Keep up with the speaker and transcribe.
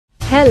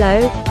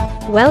Hello.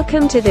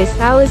 Welcome to this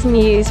hour's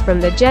news from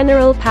the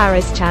General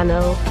Paris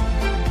channel.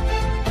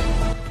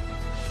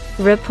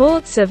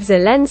 Reports of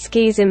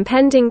Zelensky's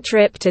impending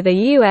trip to the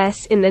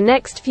US in the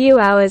next few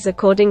hours.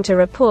 According to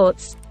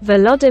reports,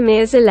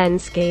 Volodymyr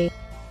Zelensky,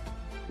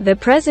 the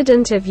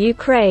president of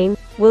Ukraine,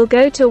 will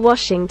go to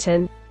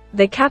Washington,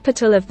 the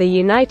capital of the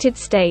United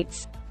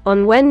States,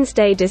 on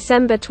Wednesday,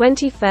 December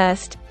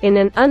 21st, in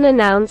an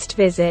unannounced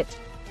visit.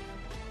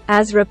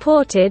 As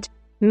reported,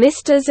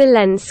 Mr.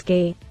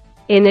 Zelensky,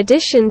 in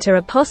addition to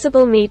a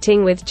possible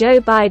meeting with Joe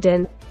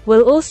Biden,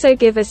 will also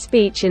give a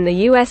speech in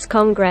the U.S.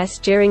 Congress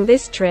during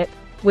this trip,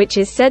 which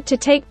is said to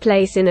take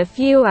place in a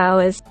few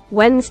hours,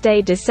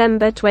 Wednesday,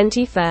 December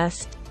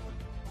 21st.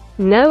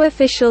 No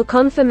official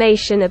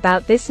confirmation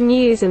about this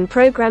news and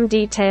program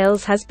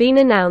details has been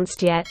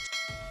announced yet.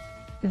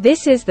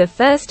 This is the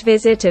first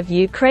visit of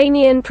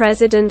Ukrainian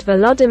President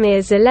Volodymyr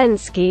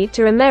Zelensky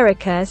to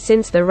America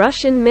since the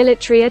Russian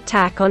military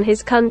attack on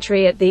his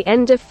country at the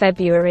end of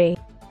February.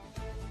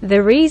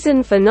 The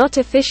reason for not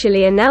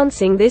officially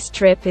announcing this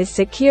trip is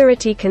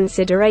security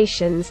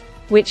considerations,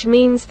 which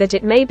means that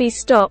it may be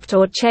stopped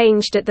or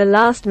changed at the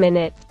last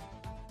minute.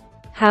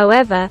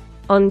 However,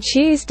 on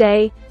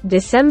Tuesday,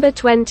 December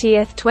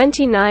 20,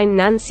 29,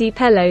 Nancy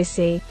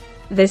Pelosi,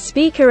 the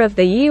Speaker of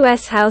the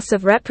U.S. House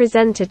of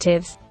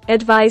Representatives,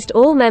 advised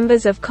all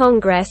members of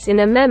Congress in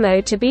a memo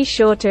to be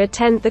sure to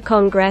attend the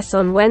Congress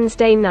on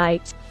Wednesday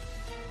night.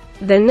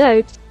 The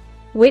note,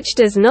 which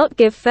does not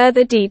give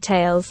further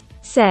details,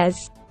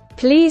 says,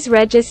 "Please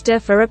register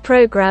for a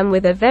program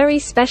with a very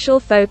special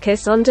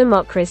focus on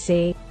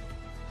democracy."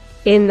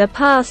 In the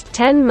past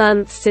 10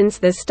 months since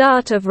the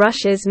start of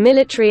Russia's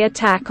military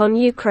attack on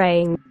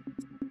Ukraine,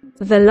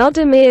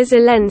 Volodymyr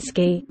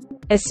Zelensky,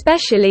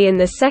 especially in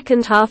the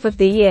second half of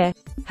the year,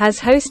 has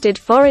hosted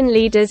foreign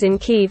leaders in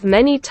Kyiv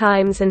many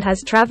times and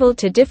has traveled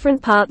to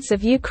different parts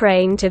of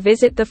Ukraine to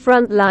visit the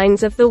front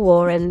lines of the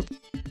war and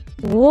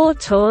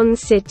war-torn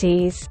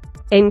cities,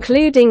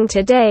 including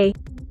today,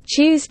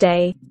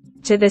 Tuesday,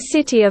 to the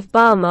city of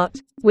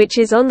Bakhmut, which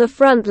is on the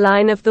front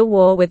line of the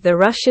war with the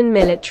Russian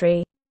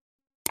military.